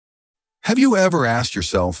Have you ever asked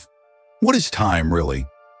yourself, what is time really?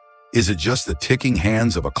 Is it just the ticking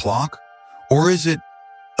hands of a clock? Or is it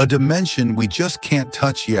a dimension we just can't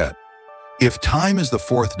touch yet? If time is the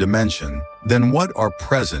fourth dimension, then what are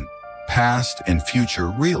present, past, and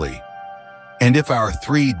future really? And if our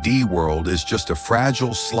 3D world is just a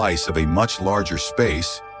fragile slice of a much larger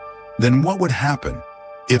space, then what would happen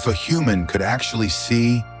if a human could actually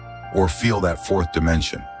see or feel that fourth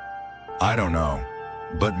dimension? I don't know,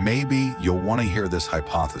 but maybe you'll want to hear this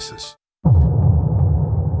hypothesis.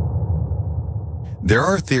 There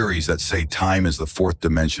are theories that say time is the fourth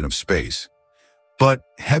dimension of space. But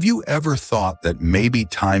have you ever thought that maybe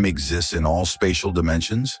time exists in all spatial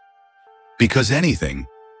dimensions? Because anything,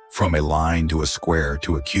 from a line to a square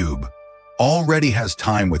to a cube, already has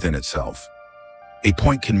time within itself. A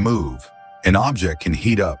point can move, an object can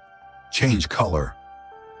heat up, change color.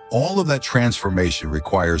 All of that transformation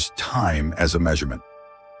requires time as a measurement.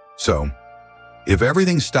 So, if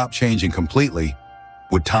everything stopped changing completely,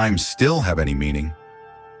 would time still have any meaning?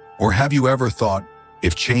 Or have you ever thought,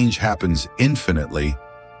 if change happens infinitely,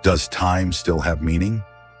 does time still have meaning?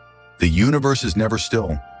 The universe is never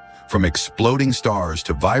still. From exploding stars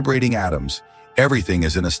to vibrating atoms, everything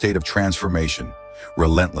is in a state of transformation,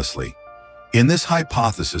 relentlessly. In this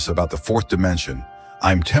hypothesis about the fourth dimension,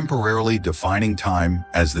 I'm temporarily defining time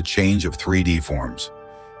as the change of 3D forms,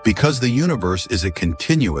 because the universe is a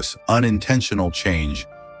continuous, unintentional change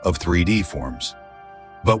of 3D forms.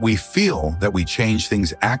 But we feel that we change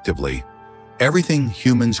things actively. Everything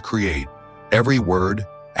humans create, every word,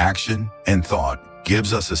 action, and thought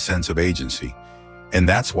gives us a sense of agency. And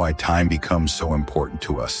that's why time becomes so important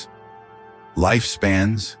to us.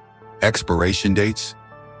 Lifespans, expiration dates,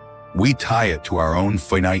 we tie it to our own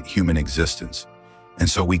finite human existence, and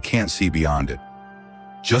so we can't see beyond it.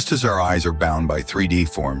 Just as our eyes are bound by 3D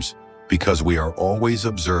forms, because we are always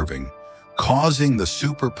observing, causing the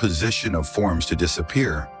superposition of forms to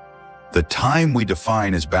disappear, the time we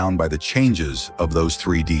define is bound by the changes of those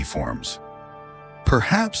 3D forms.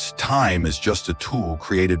 Perhaps time is just a tool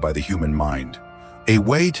created by the human mind, a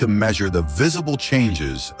way to measure the visible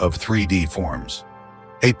changes of 3D forms.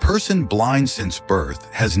 A person blind since birth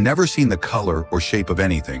has never seen the color or shape of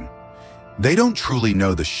anything. They don't truly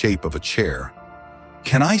know the shape of a chair.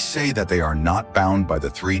 Can I say that they are not bound by the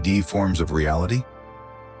 3D forms of reality?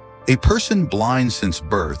 A person blind since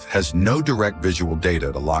birth has no direct visual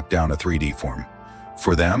data to lock down a 3D form.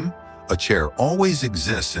 For them, a chair always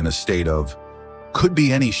exists in a state of could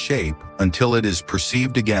be any shape until it is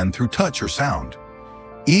perceived again through touch or sound.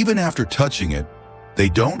 Even after touching it, they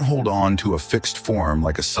don't hold on to a fixed form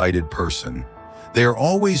like a sighted person. They are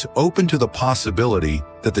always open to the possibility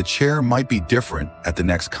that the chair might be different at the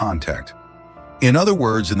next contact. In other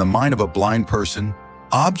words, in the mind of a blind person,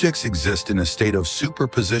 objects exist in a state of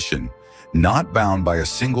superposition, not bound by a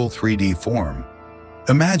single 3D form.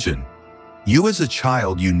 Imagine, you as a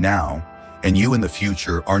child, you now, and you in the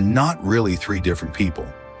future are not really three different people.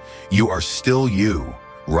 You are still you,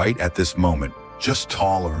 right at this moment, just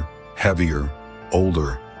taller, heavier,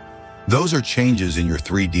 older. Those are changes in your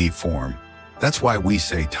 3D form. That's why we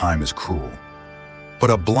say time is cruel. But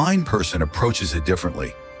a blind person approaches it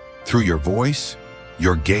differently. Through your voice,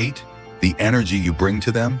 your gait, the energy you bring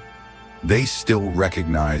to them, they still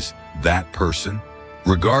recognize that person,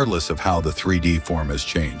 regardless of how the 3D form has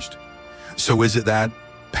changed. So is it that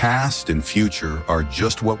past and future are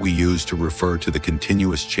just what we use to refer to the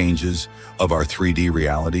continuous changes of our 3D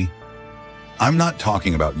reality? I'm not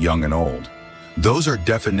talking about young and old. Those are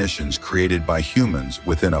definitions created by humans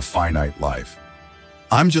within a finite life.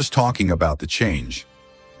 I'm just talking about the change.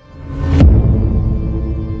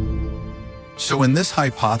 So in this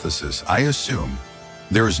hypothesis, I assume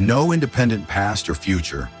there is no independent past or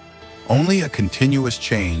future, only a continuous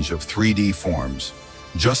change of 3D forms,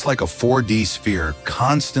 just like a 4D sphere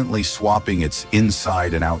constantly swapping its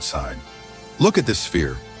inside and outside. Look at this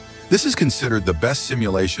sphere. This is considered the best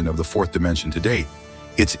simulation of the fourth dimension to date.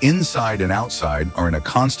 Its inside and outside are in a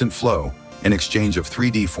constant flow, an exchange of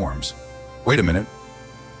 3D forms. Wait a minute.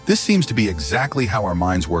 This seems to be exactly how our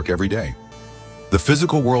minds work every day. The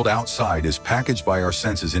physical world outside is packaged by our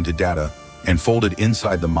senses into data and folded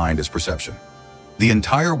inside the mind as perception. The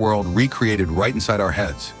entire world recreated right inside our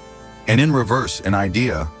heads. And in reverse, an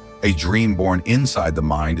idea, a dream born inside the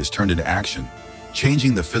mind, is turned into action,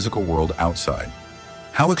 changing the physical world outside.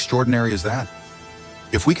 How extraordinary is that?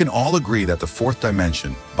 If we can all agree that the fourth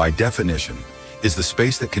dimension, by definition, is the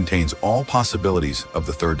space that contains all possibilities of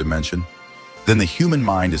the third dimension, then the human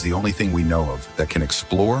mind is the only thing we know of that can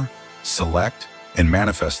explore, select, and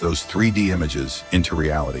manifest those 3D images into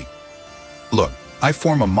reality. Look, I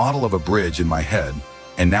form a model of a bridge in my head,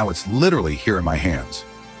 and now it's literally here in my hands.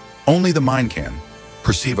 Only the mind can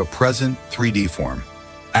perceive a present 3D form,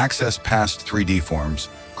 access past 3D forms,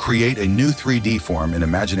 create a new 3D form in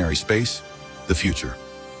imaginary space, the future.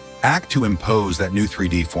 Act to impose that new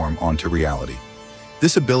 3D form onto reality.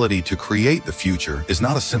 This ability to create the future is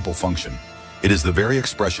not a simple function. It is the very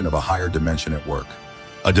expression of a higher dimension at work.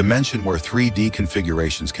 A dimension where 3D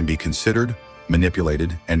configurations can be considered,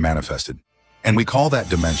 manipulated, and manifested. And we call that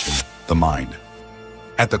dimension the mind.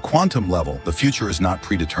 At the quantum level, the future is not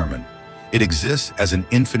predetermined. It exists as an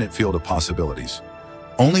infinite field of possibilities.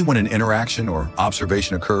 Only when an interaction or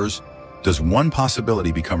observation occurs does one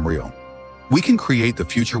possibility become real. We can create the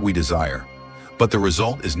future we desire, but the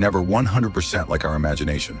result is never 100% like our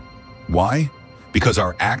imagination. Why? Because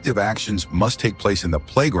our active actions must take place in the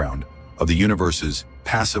playground of the universe's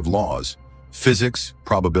passive laws, physics,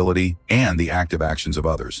 probability, and the active actions of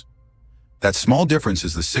others. That small difference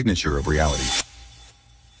is the signature of reality.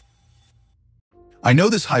 I know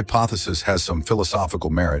this hypothesis has some philosophical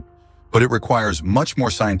merit, but it requires much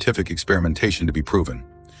more scientific experimentation to be proven.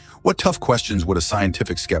 What tough questions would a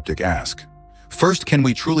scientific skeptic ask? First, can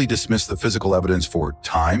we truly dismiss the physical evidence for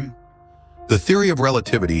time? The theory of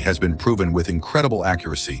relativity has been proven with incredible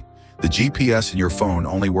accuracy. The GPS in your phone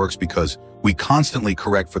only works because we constantly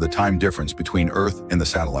correct for the time difference between Earth and the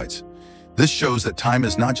satellites. This shows that time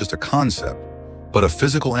is not just a concept, but a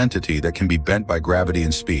physical entity that can be bent by gravity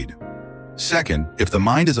and speed. Second, if the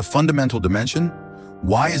mind is a fundamental dimension,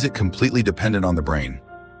 why is it completely dependent on the brain?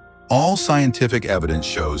 All scientific evidence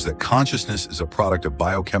shows that consciousness is a product of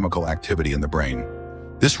biochemical activity in the brain.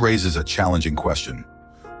 This raises a challenging question.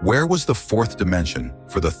 Where was the fourth dimension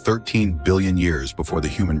for the 13 billion years before the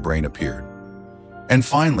human brain appeared? And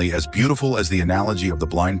finally, as beautiful as the analogy of the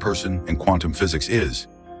blind person in quantum physics is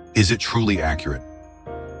it truly accurate?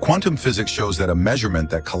 Quantum physics shows that a measurement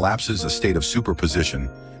that collapses a state of superposition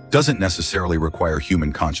doesn't necessarily require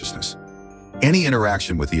human consciousness. Any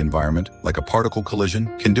interaction with the environment, like a particle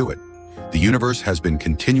collision, can do it. The universe has been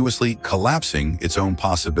continuously collapsing its own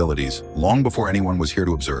possibilities long before anyone was here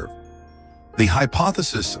to observe. The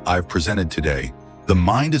hypothesis I've presented today, the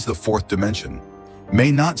mind is the fourth dimension,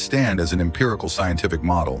 may not stand as an empirical scientific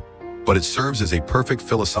model, but it serves as a perfect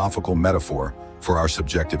philosophical metaphor for our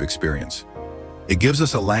subjective experience. It gives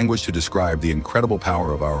us a language to describe the incredible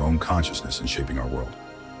power of our own consciousness in shaping our world.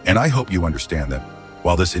 And I hope you understand that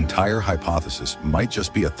while this entire hypothesis might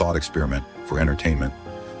just be a thought experiment for entertainment,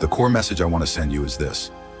 the core message I want to send you is this: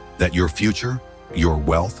 that your future, your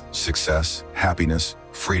wealth, success, happiness,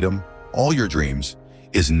 freedom, all your dreams,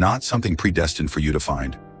 is not something predestined for you to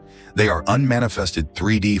find. They are unmanifested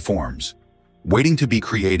 3D forms, waiting to be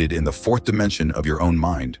created in the fourth dimension of your own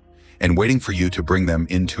mind, and waiting for you to bring them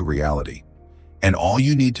into reality. And all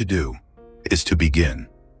you need to do is to begin,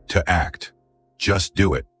 to act. Just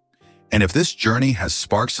do it. And if this journey has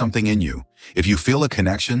sparked something in you, if you feel a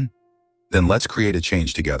connection, then let's create a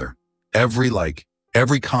change together. Every like,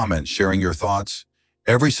 every comment sharing your thoughts,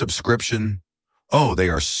 every subscription, oh, they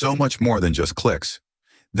are so much more than just clicks.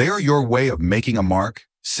 They are your way of making a mark,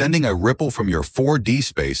 sending a ripple from your 4D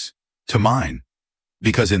space to mine.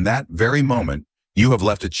 Because in that very moment, you have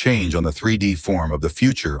left a change on the 3D form of the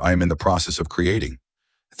future I am in the process of creating.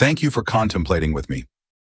 Thank you for contemplating with me.